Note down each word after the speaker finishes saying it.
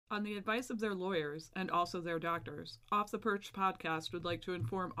On the advice of their lawyers and also their doctors, Off the Perch podcast would like to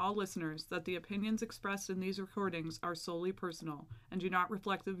inform all listeners that the opinions expressed in these recordings are solely personal and do not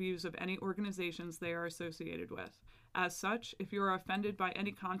reflect the views of any organizations they are associated with. As such, if you are offended by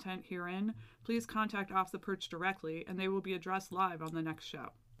any content herein, please contact Off the Perch directly and they will be addressed live on the next show.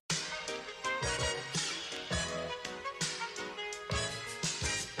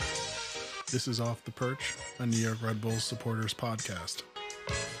 This is Off the Perch, a New York Red Bulls supporters podcast.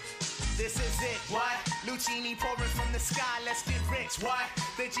 This is it, what? Lucini pouring from the sky, let's get rich, what?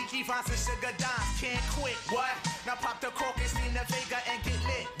 The Jiki Vance and Sugar Dimes can't quit, what? Now pop the crocus, Nina Vega and get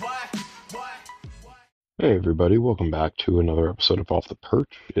lit, what? Hey everybody, welcome back to another episode of Off the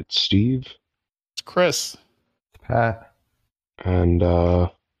Perch. It's Steve. It's Chris. It's Pat. And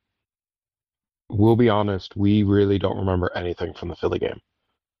we'll be honest, we really don't remember anything from the Philly game.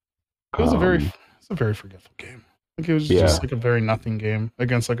 It was a very forgetful game. Like it was just like a very nothing game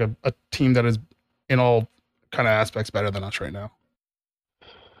against like a team that is in all kind of aspects better than us right now.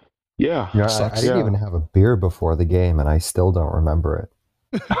 Yeah. I didn't even have a beer before the game and I still don't remember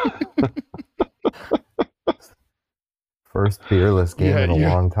it. First beerless game in a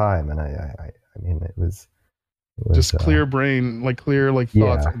long time, and I mean it was just clear brain, like clear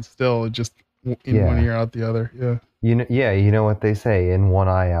thoughts, and still just in one ear out the other. Yeah. You know what they say, in one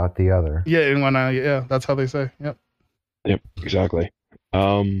eye out the other. Yeah, in one eye. Yeah, that's how they say. Yep, exactly.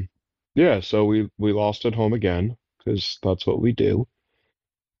 So we lost at home again because that's what we do.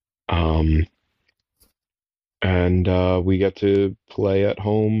 And we get to play at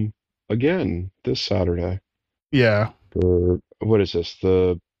home again this Saturday. Yeah. For what is this,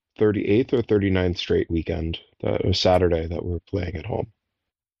 the 38th or 39th straight weekend? That was Saturday that we're playing at home.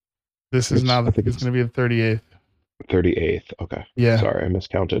 This is now. I think it's going to be the 38th. 38th. Okay. Yeah. Sorry, I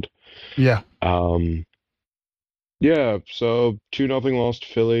miscounted. Yeah. Yeah. So 2-0 loss to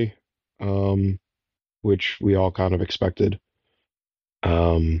Philly, which we all kind of expected.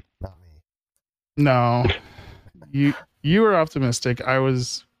 Not me. No, you were optimistic. I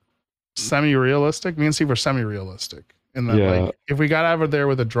was semi-realistic. Me and Steve were semi-realistic. And then, like, if we got out of there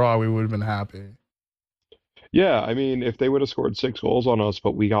with a draw, we would have been happy. Yeah, I mean, if they would have scored 6 goals on us,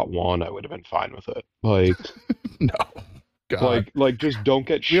 but we got 1, I would have been fine with it. Like, no, God. like just don't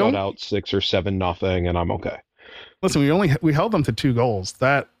get shut out 6 or 7-0, and I'm okay. Listen, we held them to 2 goals.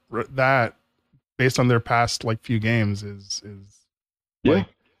 That based on their past few games is a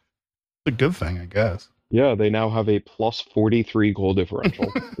good thing, I guess. Yeah, they now have a plus 43 goal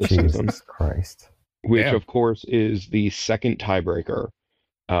differential this season. Jesus Christ. Which, of course, is the second tiebreaker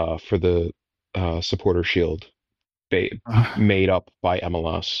for the Supporter Shield made up by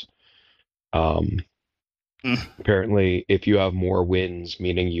MLS. Apparently, if you have more wins,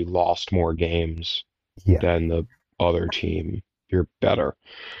 meaning you lost more games than the other team, you're better.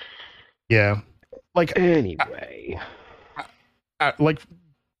 Yeah. Anyway.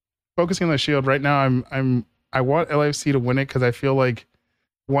 Focusing on the Shield right now, I want LAFC to win it because I feel like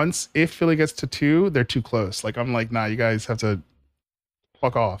if Philly gets to 2, they're too close. I'm like, nah, you guys have to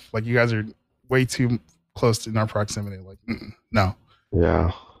fuck off. You guys are way too close in our proximity. No.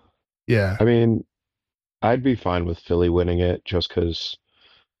 Yeah. Yeah. I mean, I'd be fine with Philly winning it just because,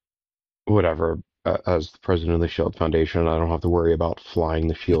 whatever, as the president of the Shield Foundation, I don't have to worry about flying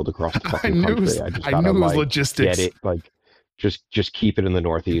the Shield across the fucking country. I knew it was logistics. Get it, just keep it in the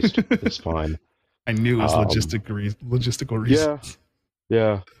Northeast. It's fine. I knew it was logistical reasons.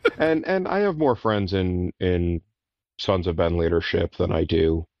 Yeah. And I have more friends in Sons of Ben leadership than I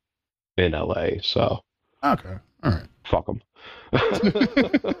do in LA, so. Okay. All right. Fuck them.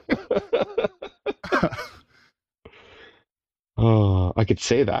 I could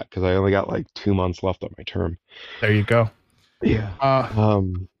say that because I only got 2 months left on my term. There you go. Yeah.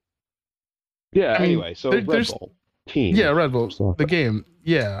 Anyway, so Red Bull team. Yeah, Red Bull. The game.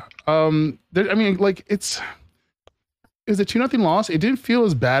 Yeah. It was a 2-0 loss. It didn't feel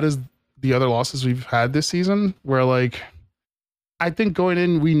as bad as the other losses we've had this season, where I think going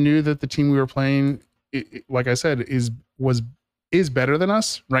in, we knew that the team we were playing, like I said, is better than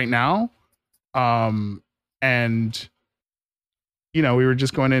us right now. And we were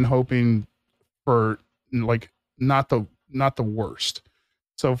just going in hoping for not the worst.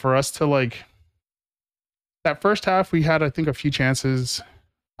 So for us to that first half, we had, I think, a few chances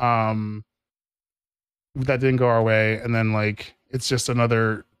that didn't go our way. And then it's just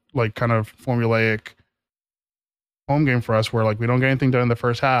another kind of formulaic home game for us where we don't get anything done in the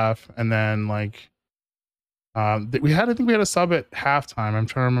first half. And then I think we had a sub at halftime. I'm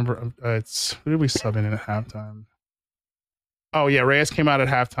trying to remember. Who did we sub in at halftime? Oh yeah. Reyes came out at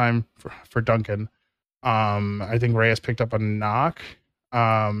halftime for Duncan. I think Reyes picked up a knock.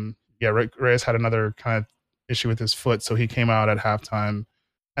 Reyes had another kind of issue with his foot, so he came out at halftime.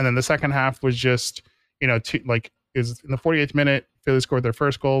 And then the second half was just, it was in the 48th minute, Philly scored their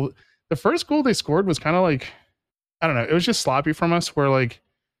first goal. The first goal they scored was kind of like, I don't know, it was just sloppy from us, where like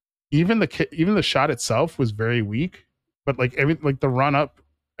even the shot itself was very weak, but like the run up,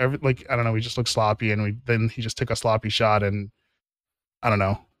 I don't know, we just looked sloppy, and then he just took a sloppy shot, and I don't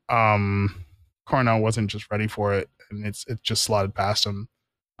know. Cornell wasn't just ready for it, and it just slotted past him.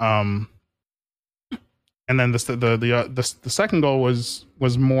 And then the second goal was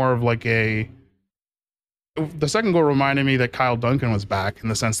more of like the second goal reminded me that Kyle Duncan was back, in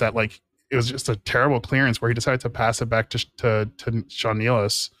the sense that like it was just a terrible clearance where he decided to pass it back to Sean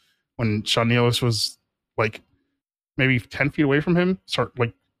Nealis, when Sean Nealis was like maybe 10 feet away from him,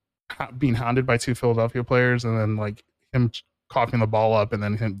 being hounded by two Philadelphia players, and then like him coughing the ball up, and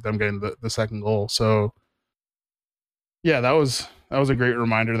then them getting the second goal. So yeah, that was a great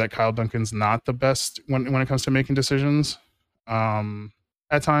reminder that Kyle Duncan's not the best when it comes to making decisions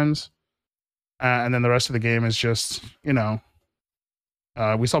at times. And then the rest of the game is just, we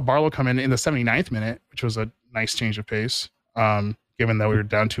saw Barlow come in the 79th minute, which was a nice change of pace, given that we were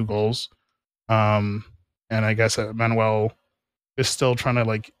down 2 goals. And I guess Manuel is still trying to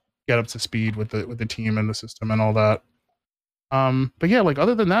like get up to speed with the team and the system and all that. But yeah, like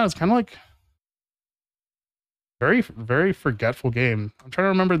other than that, it's kind of like very, very forgetful game. I'm trying to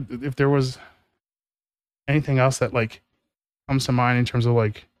remember if there was anything else that like comes to mind in terms of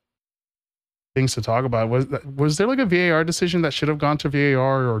like things to talk about. Was there like a VAR decision that should have gone to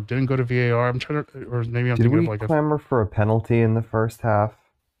VAR or didn't go to VAR? I'm trying to, or maybe I'm thinking of like clamor for a penalty in the first half?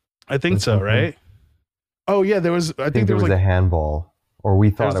 I think so, right? Oh yeah, there was. I think there was like a handball, or we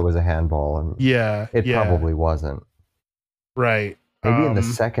thought it was a handball, and it probably wasn't. Right. Maybe in the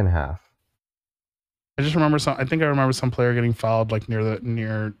second half. I just remember I think I remember some player getting fouled like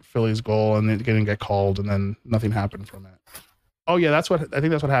near Philly's goal, and it didn't get called, and then nothing happened from it. Oh yeah, I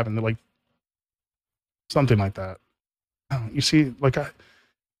think that's what happened. Like something like that. You see, like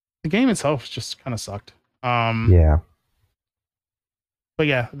the game itself just kind of sucked. Yeah. But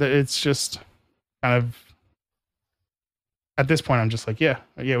yeah, it's just kind of at this point, I'm just like, yeah,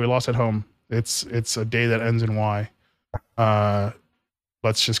 we lost at home. It's a day that ends in Y.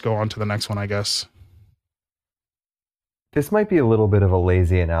 Let's just go on to the next one, I guess. This might be a little bit of a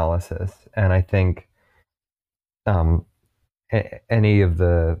lazy analysis, and I think any of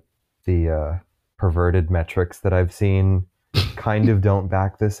the perverted metrics that I've seen kind of don't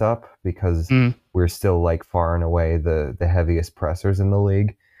back this up, because we're still like far and away the heaviest pressers in the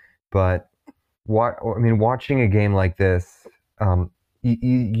league. But watching a game like this,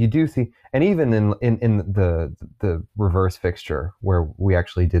 you do see, and even in the reverse fixture where we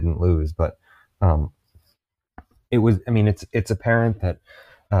actually didn't lose, but it was. I mean, it's apparent that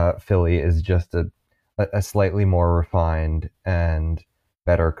Philly is just a slightly more refined and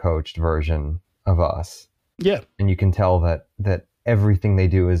better coached version of us. Yeah. And you can tell that everything they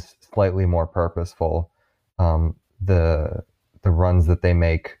do is slightly more purposeful. The runs that they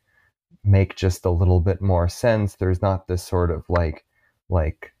make just a little bit more sense. There's not this sort of like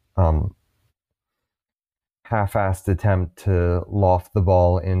half-assed attempt to loft the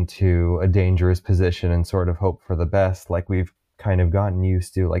ball into a dangerous position and sort of hope for the best, like we've kind of gotten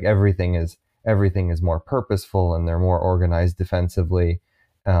used to. Like everything is more purposeful, and they're more organized defensively.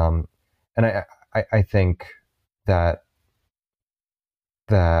 And I think that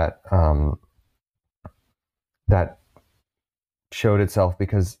showed itself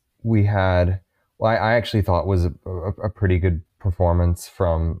because we had, I actually thought was a pretty good performance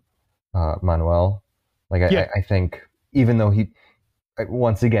from Manuel. Like I think, even though he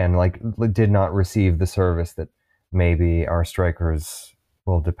once again did not receive the service that maybe our strikers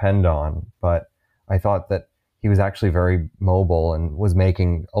will depend on, but I thought that he was actually very mobile and was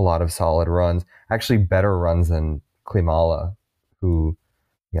making a lot of solid runs, actually better runs than Klimala, who,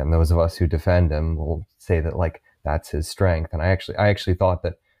 again, those of us who defend him will say that like that's his strength. And I actually thought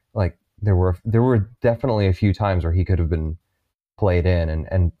that like there were definitely a few times where he could have been played in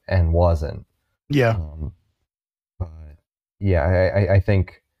and wasn't. Yeah. But yeah, I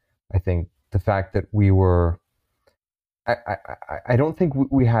think the fact that we were, I don't think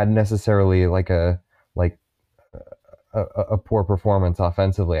we had necessarily like a poor performance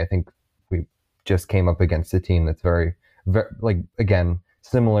offensively. I think we just came up against a team that's very, very, like, again,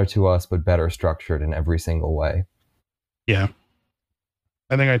 similar to us, but better structured in every single way. Yeah.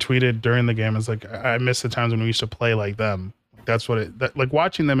 I think I tweeted during the game, it's like, I miss the times when we used to play like them. That's what like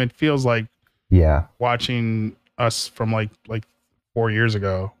watching them, it feels like watching us from like 4 or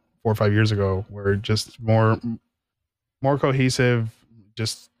 5 years ago, where just more cohesive,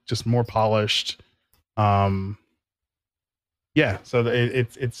 just more polished. Yeah, so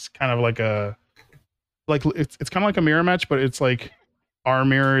it's kind of like it's kind of like a mirror match, but it's like our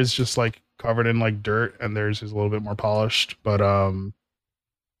mirror is just like covered in like dirt, and theirs is a little bit more polished. But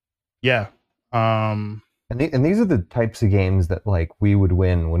yeah, And these are the types of games that like we would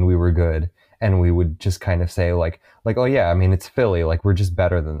win when we were good, and we would just kind of say like oh yeah, I mean it's Philly, like we're just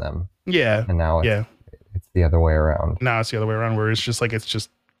better than them. Yeah, and now it's the other way around. Now it's the other way around, where it's just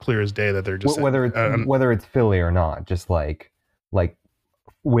clear as day that they're just whether it's Philly or not, just like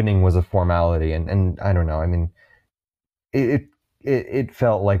winning was a formality, and I don't know. I mean, it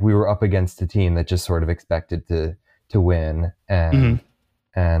felt like we were up against a team that just sort of expected to win, and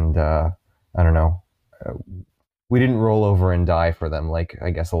I don't know. We didn't roll over and die for them like I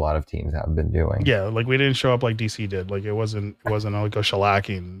guess a lot of teams have been doing. Yeah, like we didn't show up like DC did. Like it wasn't like a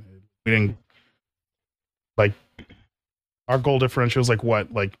shellacking. We didn't like our goal differential was like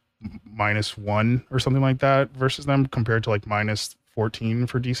what, like -1 or something like that versus them, compared to like -14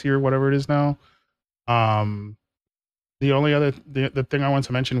 for DC or whatever it is now. The only other the thing I wanted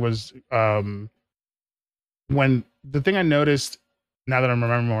to mention was when the thing I noticed, now that I'm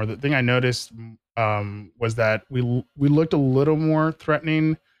remembering more, the thing I noticed was that we looked a little more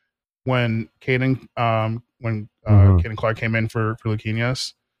threatening when Caden Caden Clark came in for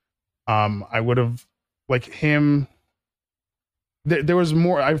Luquinhas. I would have like him. There was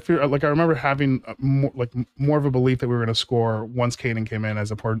more. I feel like I remember having more of a belief that we were going to score once Caden came in as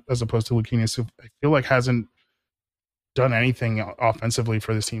opposed to Luquinhas, who I feel like hasn't done anything offensively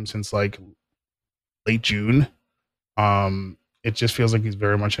for this team since like late June. It just feels like he's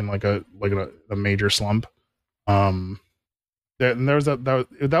very much in like a major slump. And there was that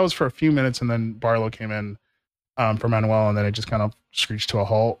was for a few minutes, and then Barlow came in for Manuel, and then it just kind of screeched to a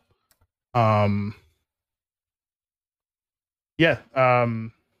halt. Yeah.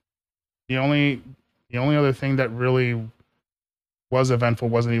 The only other thing that really was eventful,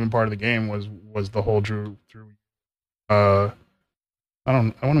 wasn't even part of the game, was the whole Drew I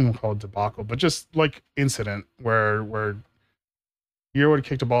won't even call it debacle, but just like incident where Yearwood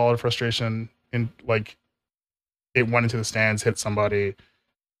kicked a ball out of frustration and like it went into the stands, hit somebody.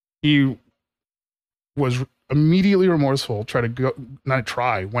 He was immediately remorseful,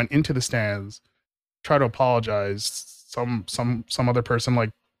 went into the stands, tried to apologize. Some other person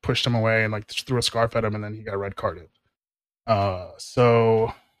like pushed him away and like threw a scarf at him, and then he got red carded.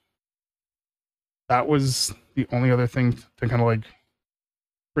 So that was the only other thing to kind of like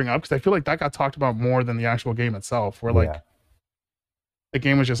bring up, because I feel like that got talked about more than the actual game itself, where like the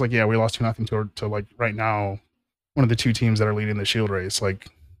game was just like, yeah, we lost 2-0 to like right now one of the two teams that are leading the Shield race. Like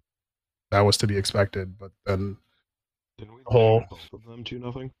that was to be expected, but then didn't we lose both of them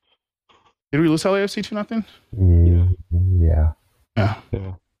 2-0? Did we lose LAFC 2-0? Yeah.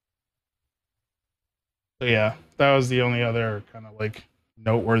 So yeah, that was the only other kind of like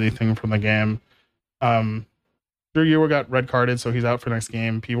noteworthy thing from the game. Drew Yearwood got red carded, so he's out for next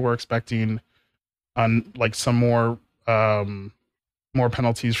game. People were expecting like some more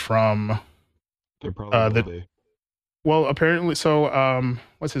penalties from They're probably well, apparently. So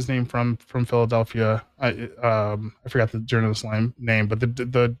what's his name from Philadelphia? I forgot the journalist's name, but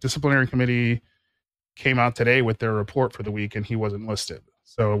the disciplinary committee came out today with their report for the week, and he wasn't listed.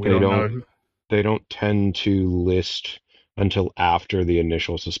 So we don't know. They don't tend to list until after the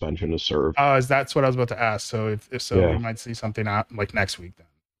initial suspension is served. That's what I was about to ask. So if so, we might see something out like next week then.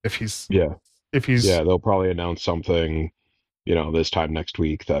 If he's they'll probably announce something, this time next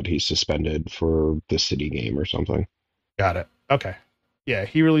week that he's suspended for the City game or something. Got it. Okay. Yeah,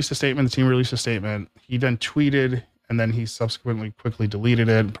 he released a statement. The team released a statement. He then tweeted, and then he subsequently quickly deleted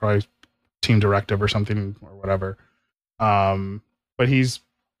it, probably team directive or something or whatever. But he's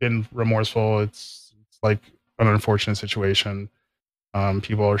been remorseful. It's like an unfortunate situation.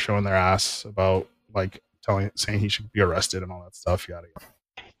 People are showing their ass about like saying he should be arrested and all that stuff. Yada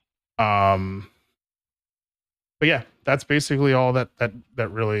yada. But yeah, that's basically all that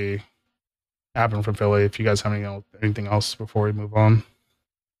really happened from Philly. If you guys have anything else before we move on.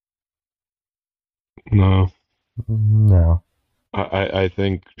 No. No. I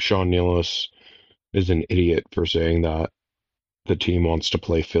think Sean Nealis is an idiot for saying that the team wants to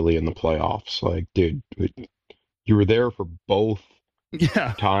play Philly in the playoffs. Like, dude, you were there for both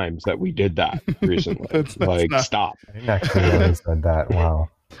times that we did that recently. Stop. I didn't actually know he said that. Wow.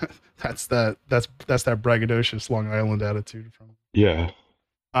 That's that braggadocious Long Island attitude from. Yeah.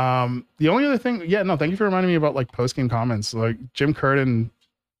 The only other thing, thank you for reminding me about like post-game comments. Like Jim Curtin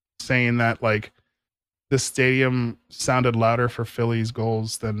saying that like the stadium sounded louder for Philly's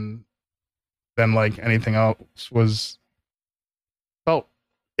goals than like anything else felt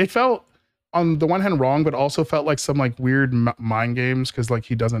it felt on the one hand wrong, but also felt like some like weird mind games because like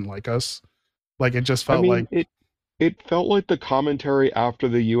he doesn't like us. Like it just felt like it felt like the commentary after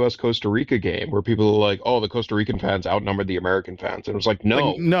the U.S. Costa Rica game, where people were like, "Oh, the Costa Rican fans outnumbered the American fans," and it was like,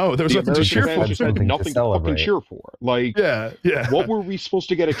 "No, no, there was nothing to cheer for. Just had nothing to fucking cheer for." Like, yeah. What were we supposed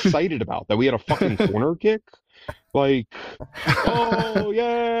to get excited about? That we had a fucking corner kick? Like, oh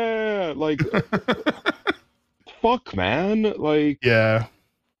yeah, like, fuck, man, like, yeah.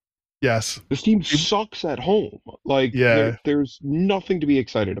 Yes. This team sucks at home. Like, there's nothing to be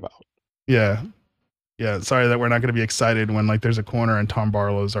excited about. Yeah. Yeah. Sorry that we're not going to be excited when like there's a corner and Tom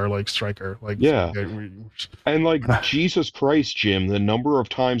Barlow's our like striker. Like, yeah. And like, Jesus Christ, Jim, the number of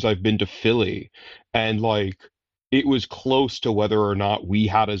times I've been to Philly and like it was close to whether or not we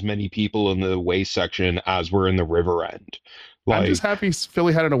had as many people in the away section as were in the river end. Like, I'm just happy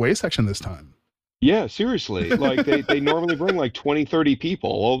Philly had an away section this time. Yeah, seriously. Like they normally bring like 20, 30 people.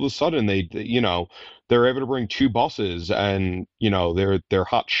 All of a sudden they're able to bring 2 buses and, they're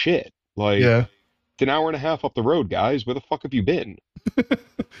hot shit. Like, it's an hour and a half up the road, guys. Where the fuck have you been?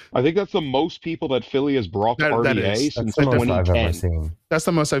 I think that's the most people that Philly has brought to RBA since 2010. That's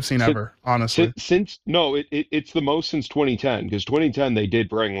the most I've seen ever, honestly. It's the most since 2010, because 2010 they did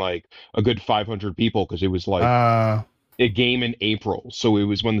bring like a good 500 people because it was like a game in April, so it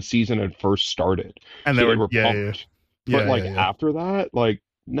was when the season had first started, and so they were pumped. But after that, like,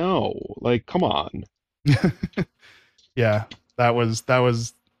 no, like, come on. Yeah, that was.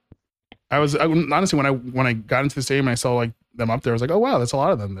 I honestly when I got into the stadium and I saw like them up there, I was like, oh wow, that's a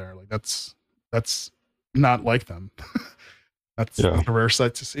lot of them there. Like that's not like them. That's a rare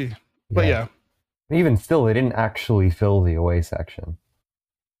sight to see. But yeah. Even still, they didn't actually fill the away section.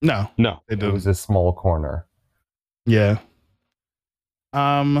 No, it was a small corner. Yeah.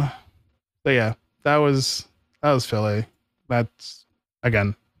 But yeah, that was Philly. That's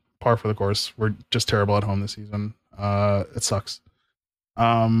again par for the course. We're just terrible at home this season. It sucks.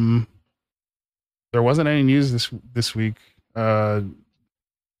 There wasn't any news this week. Again,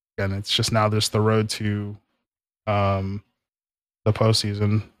 it's just now there's the road to the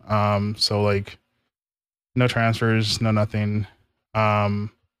postseason. So like no transfers, no nothing. I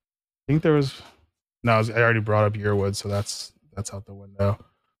think there was. No, I already brought up Yearwood, so that's out the window.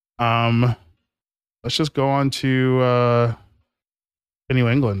 Let's just go on to New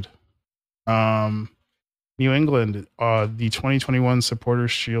England. New England, the 2021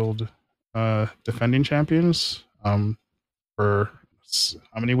 Supporters Shield defending champions. For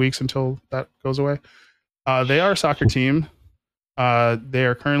how many weeks until that goes away? They are a soccer team. They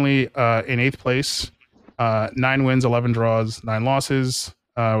are currently in 8th place. 9 wins, 11 draws, 9 losses,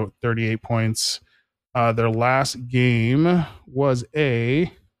 38 points. Their last game was a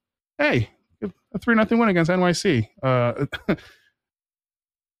 3-0 win against NYC.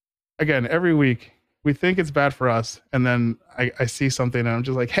 Again, every week we think it's bad for us, and then I see something and I'm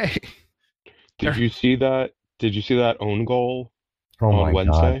just like, hey. Did you see that? Did you see that own goal on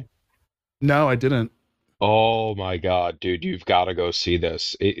Wednesday? God. No, I didn't. Oh my God, dude, you've got to go see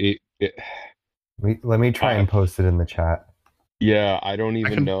this. Let me try and post it in the chat. Yeah, I don't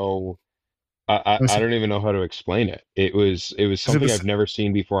even know. I don't even know how to explain it. It was something I've never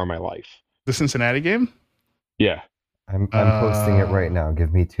seen before in my life. The Cincinnati game? Yeah. I'm posting it right now.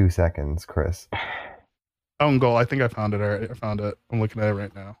 Give me 2 seconds, Chris. Own goal. I think I found it. All right, I found it. I'm looking at it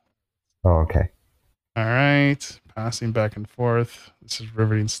right now. Oh, okay. All right. Passing back and forth. This is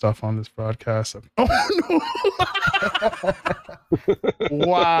riveting stuff on this broadcast. Oh, no.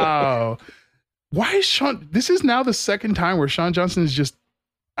 Wow. Why is Sean? This is now the second time where Sean Johnson is just.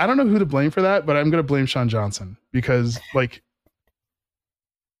 I don't know who to blame for that, but I'm going to blame Sean Johnson because, like,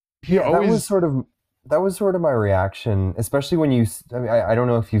 that was sort of my reaction, especially when I don't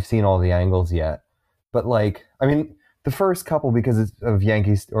know if you've seen all the angles yet, but like, I mean, the first couple because it's of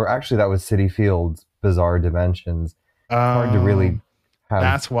Yankees, or actually that was Citi Field's bizarre dimensions. It's hard to really have.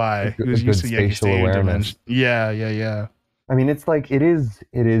 That's why a good spatial awareness. Yeah. I mean, it's like it is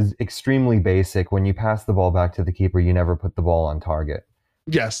extremely basic. When you pass the ball back to the keeper, you never put the ball on target.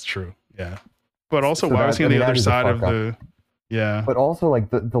 Yes, true. Yeah, but also why was he on the other side of the? Yeah, but also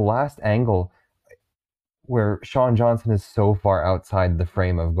like the last angle where Sean Johnson is so far outside the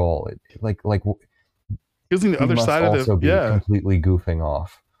frame of goal, like he was on the other side of the. Yeah, completely goofing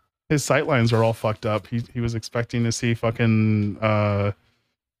off. His sight lines are all fucked up. He was expecting to see fucking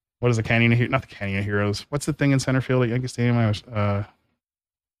what is the Canyon of not the Canyon of Heroes? What's the thing in center field at Yankee Stadium?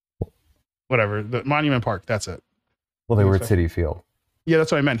 Whatever, the Monument Park. That's it. Well, they were at Citi Field. Yeah,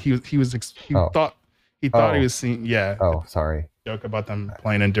 that's what I meant. He thought he was seeing. Yeah. Oh, sorry. Joke about them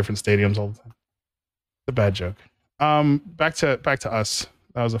playing in different stadiums all the time. It's a bad joke. Back to us.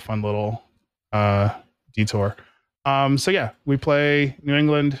 that was a fun little detour. So yeah, we play New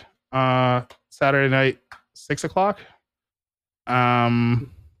England Saturday night, 6:00.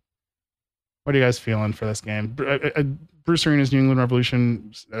 What are you guys feeling for this game? Bruce Arena's New England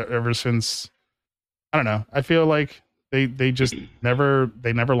Revolution, ever since, I don't know. I feel like they just never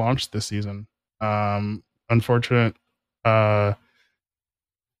launched this season. Unfortunate.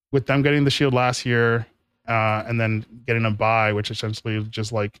 With them getting the Shield last year, and then getting a bye, which essentially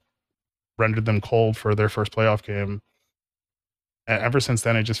just like rendered them cold for their first playoff game. And ever since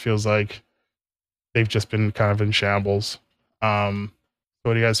then, it just feels like they've just been kind of in shambles.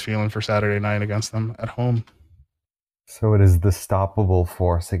 What are you guys feeling for Saturday night against them at home? So it is the stoppable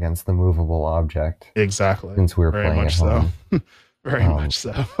force against the movable object. Exactly. Since we were playing at home. Very much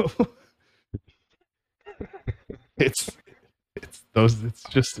so. It's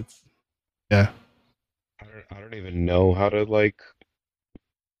yeah. I don't even know how to like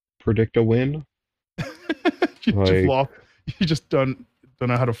predict a win. You just don't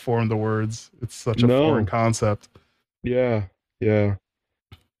know how to form the words. It's such a foreign concept. Yeah.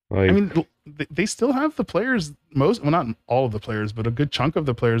 Like, I mean, they still have the players, not all of the players, but a good chunk of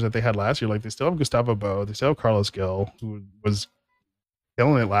the players that they had last year. Like, they still have Gustavo Bo, they still have Carlos Gil, who was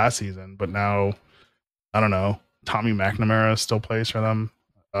killing it last season, but now, I don't know, Tommy McNamara still plays for them,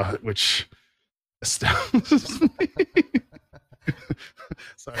 which astounds me.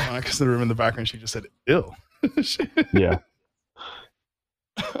 Sorry, Monica's in the room in the background. She just said, ill. Yeah.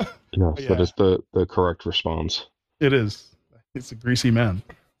 Yes, yeah. That is the correct response. It is. It's a greasy man.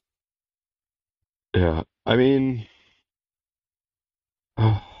 Yeah, I mean,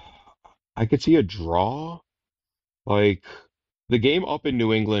 I could see a draw. Like, the game up in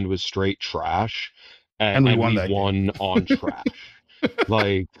New England was straight trash, and we won on trash.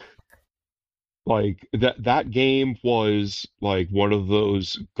 Like that game was like one of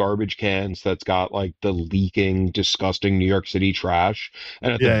those garbage cans that's got like the leaking, disgusting New York City trash,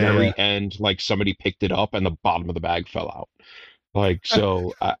 and at the very end, like somebody picked it up and the bottom of the bag fell out. Like,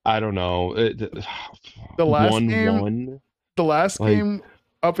 so I don't know. The last game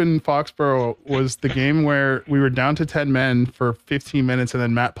up in Foxborough was the game where we were down to 10 men for 15 minutes, and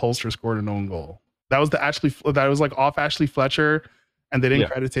then Matt Polster scored an own goal. That was like off Ashley Fletcher, and they didn't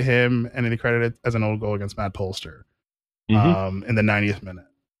credit to him, and they credited it as an own goal against Matt Polster in the 90th minute.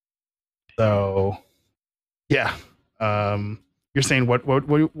 So, yeah. You're saying what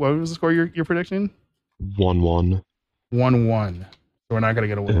was the score you're predicting? 1-1. 1-1. So we're not going to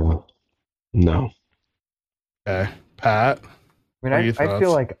get a win. No. Okay. Pat? I mean, I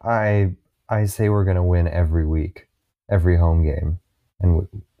feel like I say we're going to win every week, every home game. And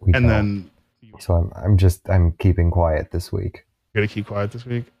we don't. Then... So I'm keeping quiet this week. You're going to keep quiet this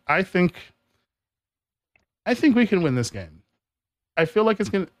week? I think we can win this game. I feel like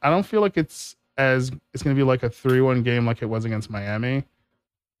I don't feel like it's going to be like a 3-1 game like it was against Miami.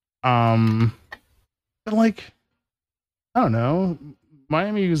 But like, I don't know.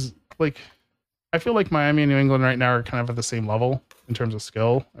 Miami's like, I feel like Miami and New England right now are kind of at the same level in terms of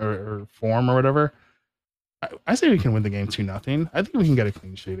skill or form or whatever. I say we can win the game 2-0. I think we can get a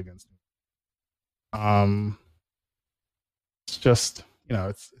clean sheet against them. It's just,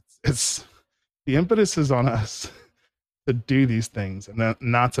 it's the impetus is on us to do these things and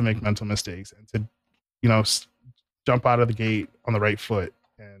not to make mental mistakes and to, jump out of the gate on the right foot.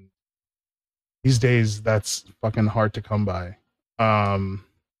 And these days, that's fucking hard to come by. But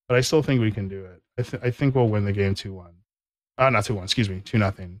I still think we can do it. I think we'll win the game 2-1. Not 2-1, excuse me,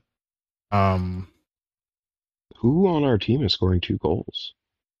 2-0. Who on our team is scoring 2 goals?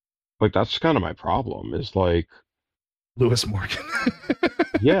 Like, that's kind of my problem, is like Lewis Morgan.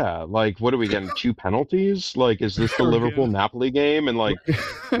 Yeah, like, what are we getting? 2 penalties? Like, is this the Liverpool Napoli game? And like,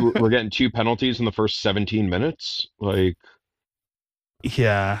 we're getting 2 penalties in the first 17 minutes? Like,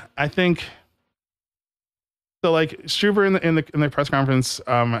 yeah, I think so. Like, Struber in the press conference,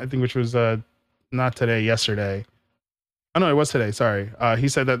 I think, which was not today, yesterday. Oh no, it was today. Sorry. He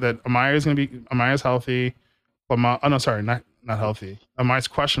said that Amaya's healthy. Not healthy. Amaya's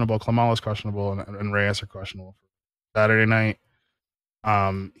questionable. Klimala's questionable, and Reyes are questionable for Saturday night.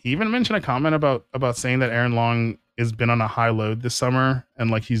 He even mentioned a comment about saying that Aaron Long has been on a high load this summer, and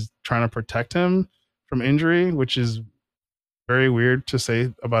like he's trying to protect him from injury, which is very weird to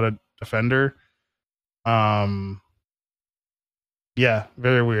say about a defender. Yeah,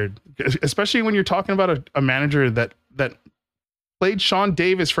 very weird, especially when you're talking about a manager that played Sean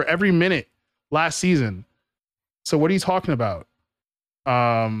Davis for every minute last season. So what are you talking about?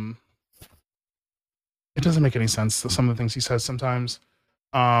 It doesn't make any sense, some of the things he says sometimes.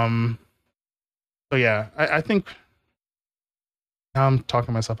 So yeah, I think Now I'm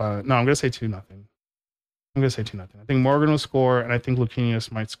talking myself out of it. No, I'm gonna say 2-0. I'm gonna say 2-0. I think Morgan will score, and I think Lucanius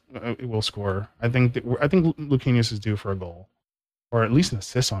will score. I think Lucanius is due for a goal, or at least an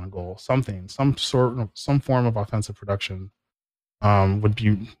assist on a goal. Something, some form of offensive production, would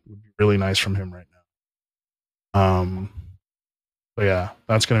be really nice from him right now. But yeah,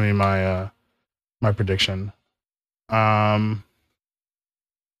 that's gonna be my prediction. No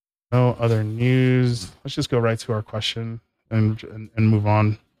other news. Let's just go right to our question and move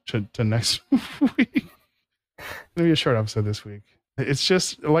on to next week. It's gonna be a short episode this week. It's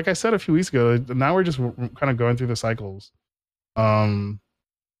just like I said a few weeks ago. Now we're just kind of going through the cycles. Where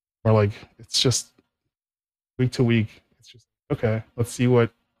like it's just week to week. It's just okay. Let's see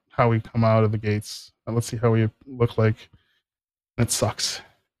how we come out of the gates. Let's see how we look like. And it sucks.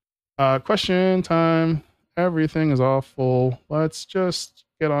 Question time. Everything is all full. Let's just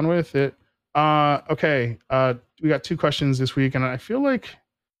get on with it. Okay. We got 2 questions this week, and I feel like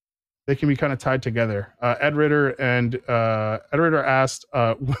they can be kind of tied together. Ed Ritter asked,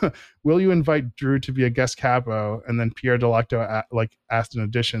 "Will you invite Drew to be a guest capo?" And then Pierre Delacto asked an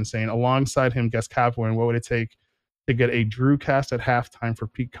addition, saying, "Alongside him, guest capo, and what would it take to get a Drew cast at halftime for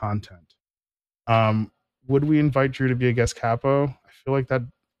peak content?" Would we invite Drew to be a guest capo? I feel like that.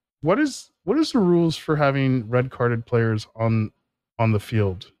 What is the rules for having red carded players on the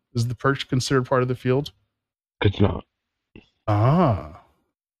field? Is the perch considered part of the field? It's not.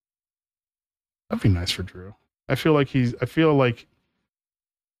 That'd be nice for Drew. I feel like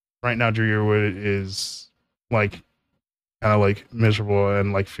right now Drew Yearwood is like kind of like miserable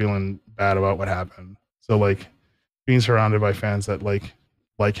and like feeling bad about what happened. So like being surrounded by fans that like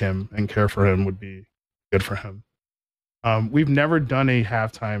him and care for him would be good for him. We've never done a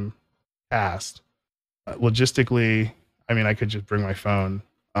halftime cast. Logistically, I mean, I could just bring my phone.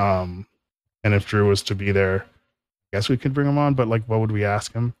 And if Drew was to be there, I guess we could bring him on, but like, what would we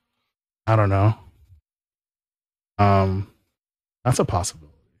ask him? I don't know. That's a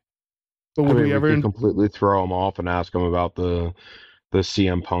possibility. But would we ever completely throw him off and ask him about the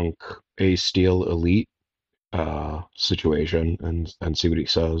CM Punk Ace Steel Elite situation and see what he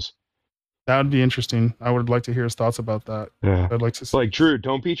says? That would be interesting. I would like to hear his thoughts about that. Yeah. I'd like to see. Like, Drew,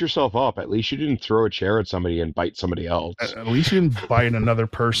 don't beat yourself up. At least you didn't throw a chair at somebody and bite somebody else. At least you didn't bite another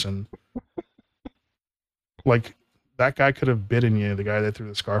person. Like, that guy could have bitten you, the guy that threw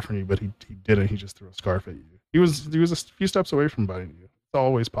the scarf on you, but he didn't. He just threw a scarf at you. He was a few steps away from biting you. It's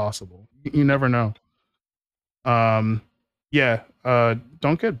always possible. You never know. Don't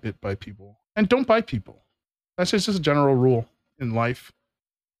get bit by people. And don't bite people. That's just a general rule in life.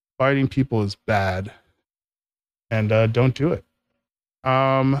 Biting people is bad. And don't do it.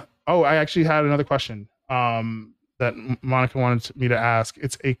 I actually had another question that Monica wanted me to ask.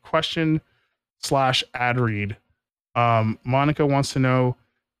 It's a question / ad read. Monica wants to know,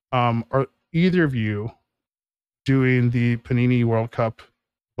 are either of you doing the Panini World Cup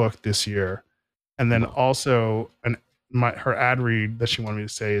book this year? And then also her ad read that she wanted me to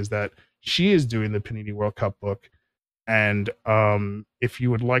say is that she is doing the Panini World Cup book. And if you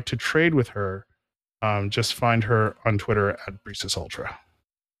would like to trade with her, just find her on Twitter at Breezus Ultra.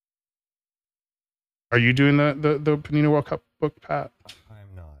 Are you doing the Panini World Cup book, Pat?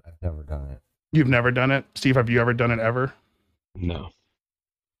 I'm not. I've never done it. You've never done it? Steve, have you ever done it ever? No.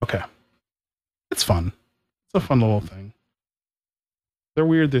 Okay. It's fun. It's a fun little thing. They're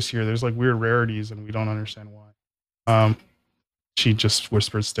weird this year. There's like weird rarities and we don't understand why. She just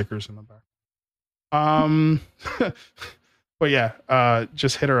whispered stickers in the back. But yeah,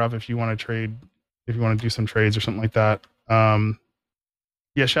 just hit her up if you want to trade, if you want to do some trades or something like that.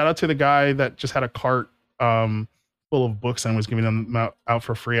 Yeah, shout out to the guy that just had a cart full of books and was giving them out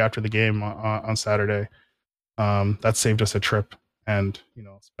for free after the game on Saturday. That saved us a trip and,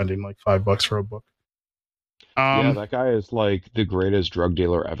 spending like $5 for a book. Yeah, that guy is like the greatest drug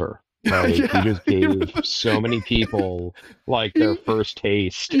dealer ever. Like, he just gave so many people like their first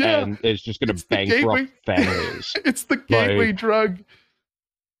taste, and it's just going to bankrupt families. It's the gateway drug.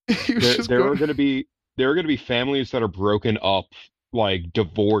 There are going to be families that are broken up, like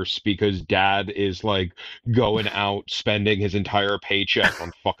divorce, because dad is like going out spending his entire paycheck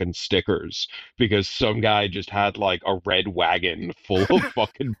on fucking stickers because some guy just had like a red wagon full of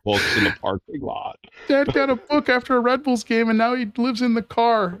fucking books in the parking lot. Dad got a book after a Red Bulls game and now he lives in the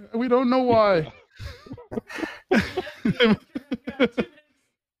car. We don't know why.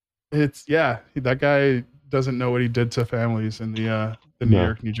 That guy doesn't know what he did to families in the New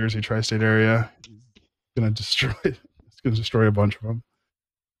York, New Jersey tri-state area. He's gonna destroy it. Going to destroy a bunch of them.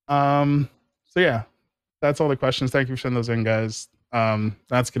 So yeah, that's all the questions. Thank you for sending those in, guys.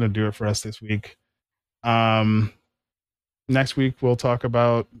 That's going to do it for us this week. Now next week we'll talk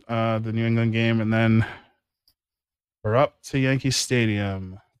about the New England game, and then we're up to Yankee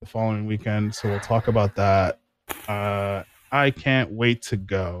Stadium the following weekend, so we'll talk about that. I can't wait to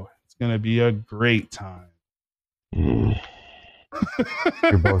go. It's gonna be a great time. You're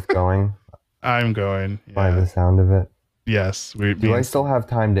both going? I'm going. Yeah. By the sound of it. Yes. Do I still have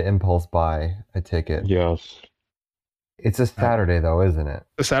time to impulse buy a ticket? Yes. It's a Saturday though, isn't it?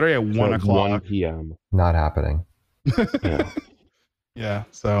 A Saturday at 1 o'clock. 1 p.m. Not happening. Yeah. Yeah.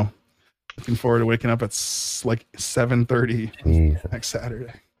 So looking forward to waking up at like 7:30 next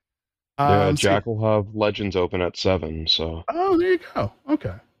Saturday. Yeah, Jack will have Legends open at 7. So. Oh, there you go.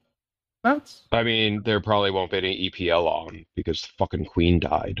 Okay. I mean, there probably won't be any EPL on because fucking Queen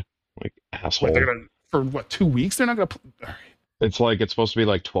died. Like, asshole. Wait, they're gonna, for what, 2 weeks? They're not going to... It's supposed to be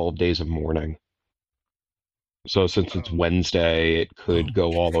like 12 days of mourning. So since it's Wednesday, it could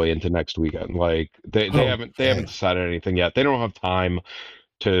go all the way into next weekend. Like, they haven't decided anything yet. They don't have time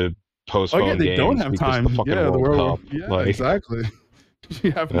to postpone they games don't have because time. the fucking the World Cup. Yeah, exactly.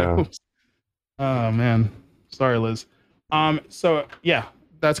 You have no... Oh, man. Sorry, Liz. So, yeah,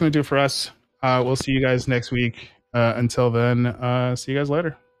 that's going to do it for us. We'll see you guys next week. Until then, see you guys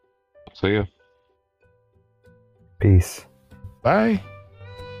later. See ya. Peace. Bye.